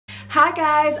Hi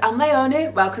guys, I'm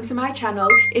Layonie, welcome to my channel.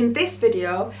 In this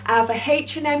video, I have a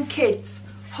H&M Kids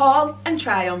haul and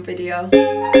try on video.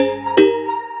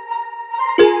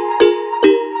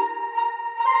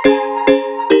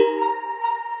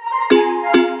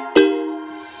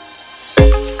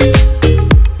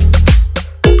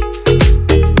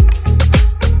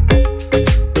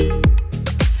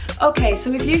 Okay,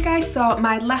 so if you guys saw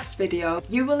my last video,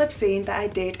 you will have seen that I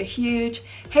did a huge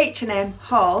H&M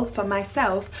haul for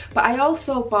myself, but I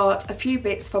also bought a few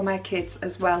bits for my kids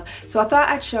as well. So I thought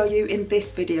I'd show you in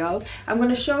this video. I'm going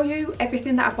to show you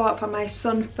everything that I bought for my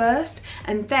son first,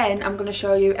 and then I'm going to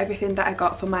show you everything that I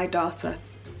got for my daughter.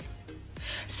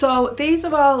 So these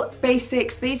are all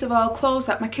basics, these are all clothes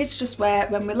that my kids just wear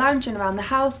when we're lounging around the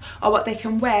house, or what they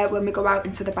can wear when we go out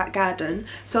into the back garden.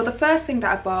 So the first thing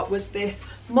that I bought was this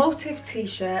motif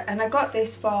t-shirt, and I got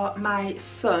this for my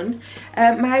son.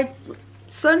 My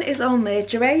son is only,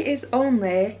 Jae is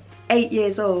only 8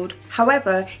 years old.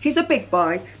 However, he's a big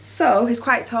boy, so he's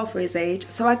quite tall for his age.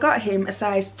 So I got him a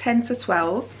size 10 to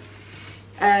 12.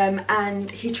 And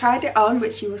he tried it on,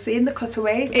 which you will see in the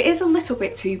cutaways. It is a little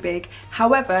bit too big,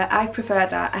 however I prefer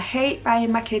that. I hate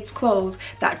buying my kids clothes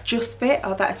that just fit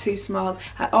or that are too small.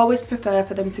 I always prefer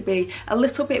for them to be a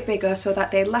little bit bigger so that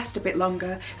they last a bit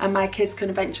longer and my kids can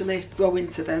eventually grow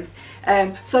into them.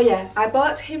 So yeah, I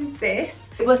bought him this.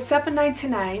 It was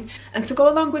 $7.99, and to go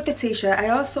along with the t-shirt I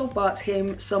also bought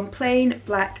him some plain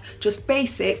black, just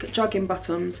basic jogging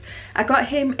bottoms. I got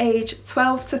him age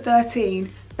 12 to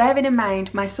 13. Bearing in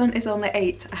mind, my son is only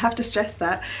 8, I have to stress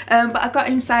that, but I got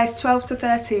him size 12 to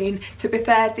 13. To be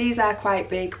fair, these are quite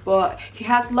big, but he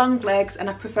has long legs and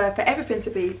I prefer for everything to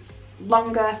be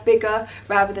longer, bigger,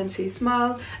 rather than too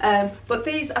small. But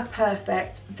these are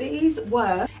perfect. These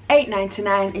were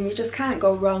 $8.99 and you just can't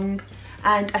go wrong.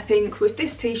 And I think with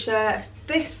this t-shirt,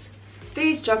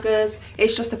 these joggers,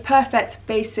 it's just a perfect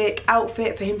basic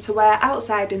outfit for him to wear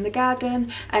outside in the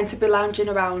garden and to be lounging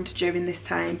around during this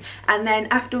time. And then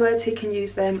afterwards he can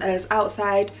use them as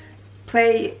outside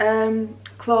play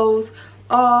clothes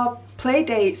or play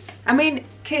dates. I mean,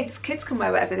 kids can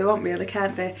wear whatever they want really,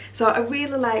 can't they? So I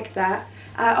really like that.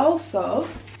 I also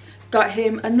got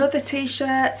him another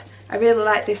t-shirt. I really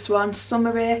like this one,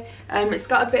 summery. It's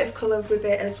got a bit of colour with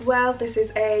it as well. This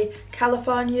is a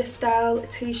California style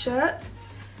t-shirt.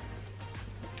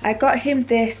 I got him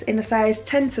this in a size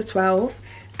 10 to 12,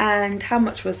 and how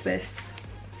much was this?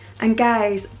 And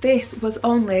guys, this was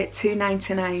only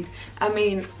 $2.99. I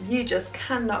mean, you just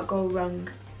cannot go wrong.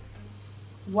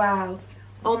 Wow,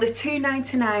 only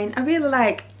 $2.99. I really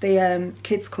like the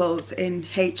kids clothes in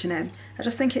H&M. I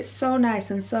just think it's so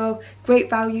nice and so great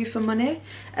value for money.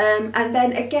 And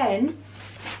then again,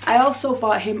 I also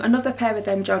bought him another pair of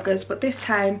them joggers, but this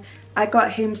time I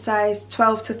got him size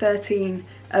 12 to 13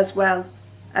 as well.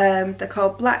 They're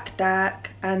called Black Dark,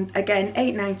 and again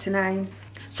 $8.99.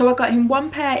 So I got him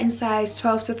one pair in size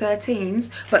 12 to 13s,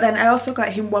 but then I also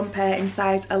got him one pair in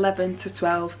size 11 to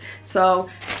 12. So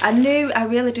I knew I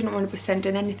really didn't want to be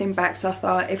sending anything back, so I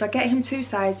thought if I get him two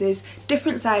sizes,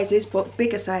 different sizes but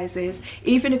bigger sizes,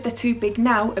 even if they're too big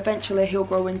now, eventually he'll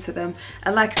grow into them.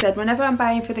 And like I said, whenever I'm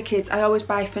buying for the kids, I always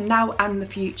buy for now and the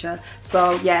future.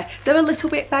 So yeah, they're a little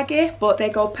bit baggy, but they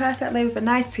go perfectly with a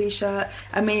nice t-shirt.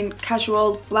 I mean,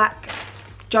 casual black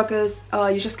joggers, oh,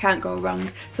 you just can't go wrong.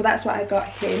 So that's what I got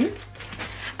him.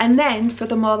 And then for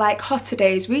the more like hotter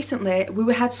days, recently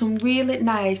we had some really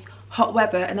nice hot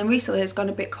weather, and then recently it's gone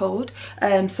a bit cold,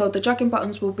 so the jogging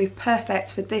bottoms will be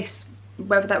perfect for this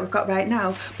weather that we've got right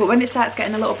now. But when it starts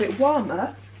getting a little bit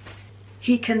warmer,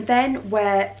 he can then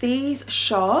wear these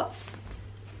shorts,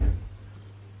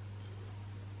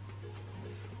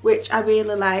 which I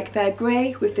really like. They're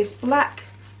grey with this black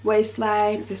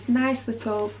waistline, this nice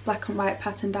little black and white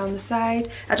pattern down the side.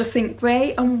 I just think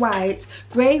grey and white,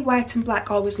 grey, white and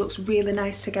black always looks really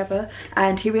nice together,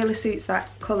 and he really suits that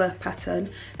colour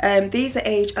pattern. These are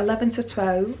age 11 to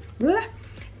 12.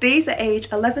 These are age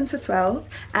 11 to 12,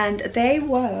 and they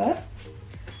were,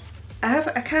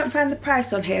 I can't find the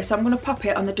price on here, so I'm going to pop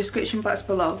it on the description box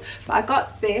below, but I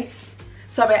got this.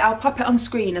 Sorry, I'll pop it on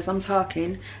screen as I'm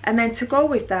talking. And then to go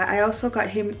with that, I also got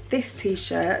him this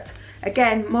t-shirt.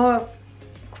 Again, more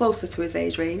closer to his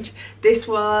age range. This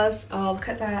was, oh look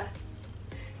at that.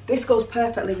 This goes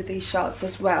perfectly with these shorts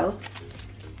as well.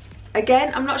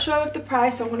 Again, I'm not sure of the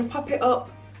price, so I'm going to pop it up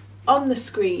on the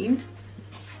screen.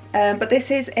 But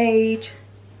this is age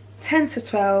 10 to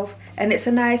 12, and it's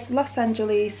a nice Los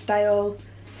Angeles style,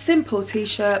 simple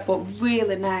t-shirt, but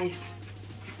really nice.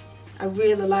 I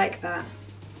really like that.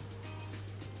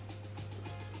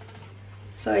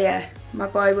 So yeah, my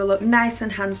boy will look nice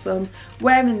and handsome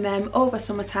wearing them over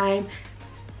summertime.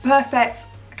 perfect.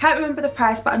 I can't remember the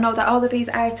price, but I know that all of these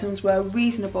items were a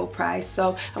reasonable price,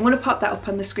 so I'm going to pop that up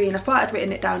on the screen. I thought I'd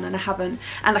written it down and I haven't,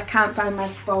 and I can't find my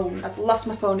phone. I've lost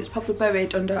my phone. It's probably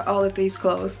buried under all of these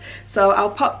clothes, so I'll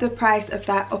pop the price of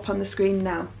that up on the screen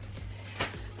now.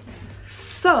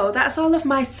 So that's all of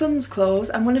my son's clothes.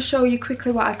 I'm going to show you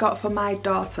quickly what I got for my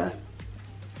daughter.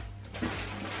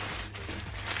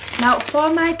 Now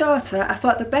for my daughter, I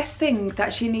thought the best thing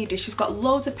that she needed, she's got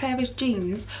loads of pairs of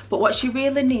jeans, but what she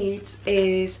really needs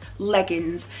is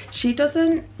leggings. She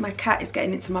doesn't, my cat is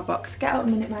getting into my box. Get out a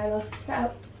minute, Milo, get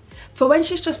out. For when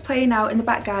she's just playing out in the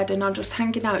back garden or just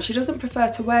hanging out, she doesn't prefer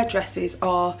to wear dresses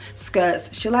or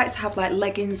skirts. She likes to have like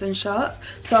leggings and shorts.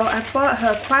 So I bought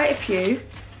her quite a few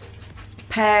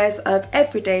pairs of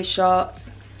everyday shorts.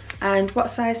 And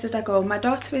what size did I go? My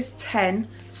daughter is 10,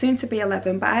 soon to be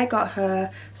 11, but I got her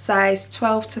size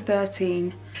 12 to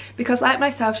 13 because like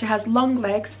myself, she has long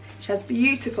legs. She has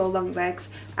beautiful long legs,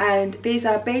 and these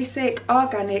are basic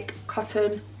organic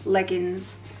cotton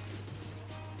leggings.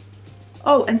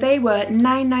 Oh, and they were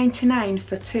 $9.99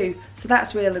 for 2, so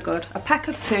that's really good. A pack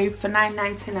of 2 for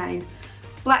 $9.99.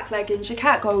 Black leggings, you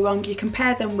can't go wrong. You can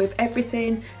pair them with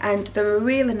everything, and they're a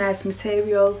really nice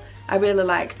material. I really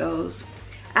like those.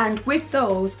 And with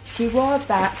those, she wore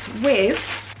that with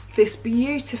this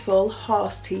beautiful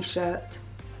horse t-shirt.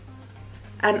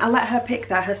 And I let her pick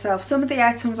that herself. Some of the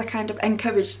items I kind of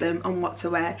encouraged them on what to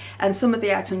wear, and some of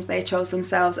the items they chose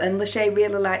themselves. And Layonie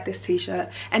really liked this t-shirt,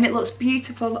 and it looks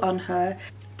beautiful on her.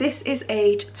 This is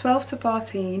age 12 to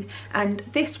 14, and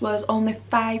this was only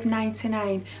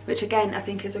 $5.99, which again I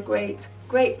think is a great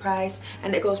price,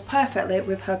 and it goes perfectly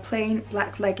with her plain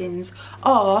black leggings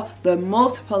or the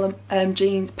multiple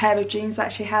pair of jeans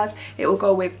that she has. It will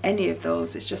go with any of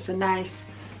those. It's just a nice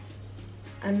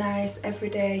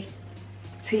everyday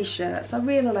t-shirt, so I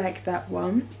really like that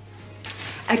one.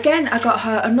 Again, I got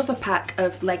her another pack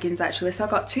of leggings actually, so I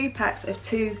got 2 packs of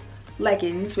 2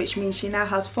 leggings, which means she now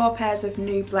has 4 pairs of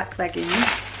new black leggings.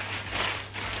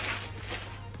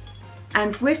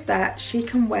 And with that, she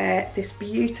can wear this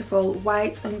beautiful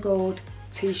white and gold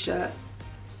t-shirt.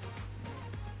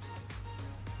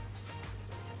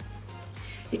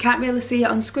 You can't really see it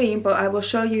on screen, but I will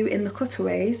show you in the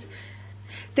cutaways.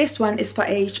 This one is for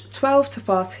age 12 to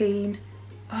 14.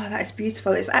 Oh, that is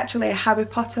beautiful. It's actually a Harry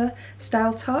Potter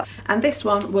style top. And this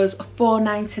one was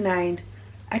 $4.99.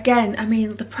 Again, I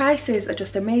mean, the prices are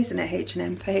just amazing at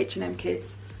H&M for H&M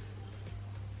kids.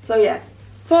 So yeah,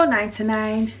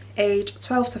 $4.99, age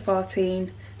 12 to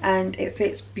 14, and it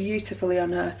fits beautifully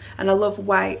on her. And I love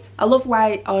white. I love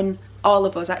white on all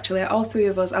of us actually, all 3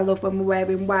 of us. I love when we're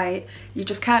wearing white. You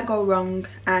just can't go wrong.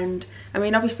 And I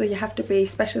mean, obviously you have to be,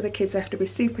 especially the kids, they have to be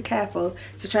super careful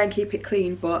to try and keep it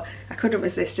clean, but I couldn't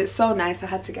resist. It's so nice, I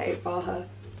had to get it for her.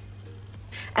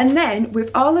 And then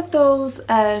with all of those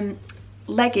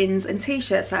leggings and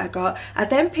t-shirts that I got, I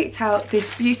then picked out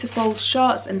this beautiful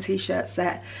shorts and t-shirt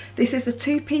set. This is a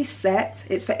 2-piece set.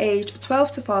 It's for age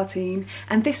 12 to 14,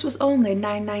 and this was only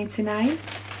 $9.99.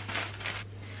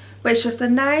 But it's just a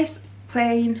nice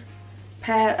plain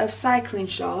pair of cycling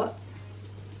shorts.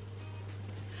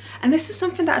 And this is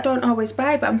something that I don't always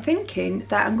buy, but I'm thinking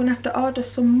that I'm going to have to order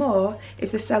some more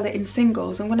if they sell it in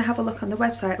singles. I'm going to have a look on the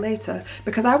website later,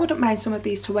 because I wouldn't mind some of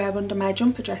these to wear under my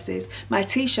jumper dresses, my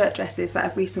t-shirt dresses that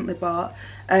I've recently bought.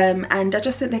 And I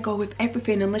just think they go with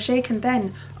everything, and Layonie can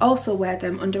then also wear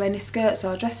them under any skirts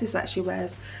or dresses that she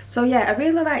wears. So yeah, I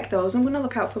really like those. I'm going to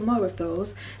look out for more of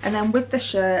those. And then with the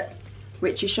shirt,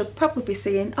 which you should probably be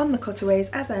seeing on the cutaways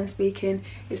as I'm speaking,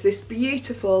 is this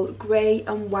beautiful grey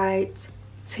and white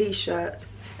t-shirt.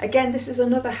 Again, this is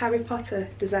another Harry Potter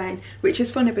design, which is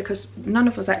funny because none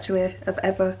of us actually have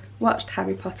ever watched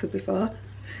Harry Potter before.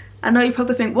 I know you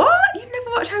probably think, what? You've never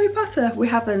watched Harry Potter? We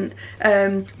haven't.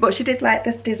 But she did like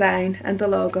this design and the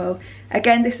logo.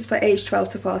 Again, this is for age 12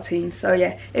 to 14. So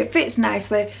yeah, it fits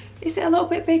nicely. Is it a little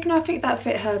bit big? No, I think that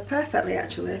fit her perfectly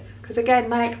actually. Because again,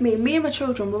 like me and my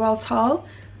children were all tall.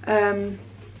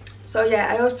 So yeah,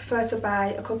 I always prefer to buy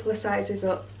a couple of sizes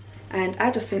up. And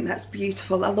I just think that's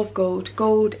beautiful. I love gold.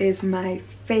 Gold is my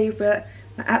favourite,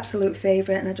 my absolute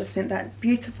favourite. And I just think that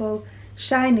beautiful,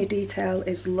 shiny detail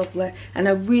is lovely. And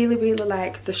I really, really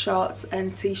like the shorts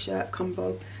and t-shirt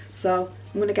combo. So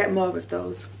I'm going to get more of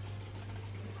those.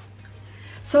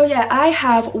 So yeah, I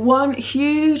have one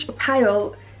huge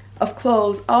pile of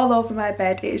clothes all over my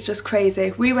bed. It is just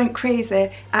crazy. We went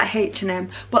crazy at H&M,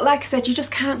 but like I said, you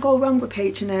just can't go wrong with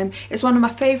H&M. It's one of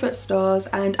my favourite stores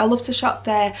and I love to shop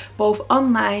there both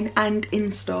online and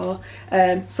in store.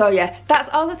 So yeah, that's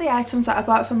all of the items that I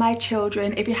bought for my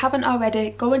children. If you haven't already,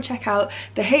 go and check out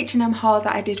the H&M haul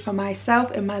that I did for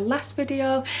myself in my last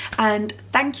video, and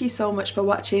thank you so much for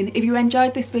watching. If you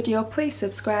enjoyed this video, please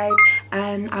subscribe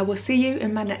and I will see you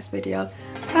in my next video.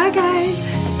 Bye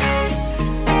guys.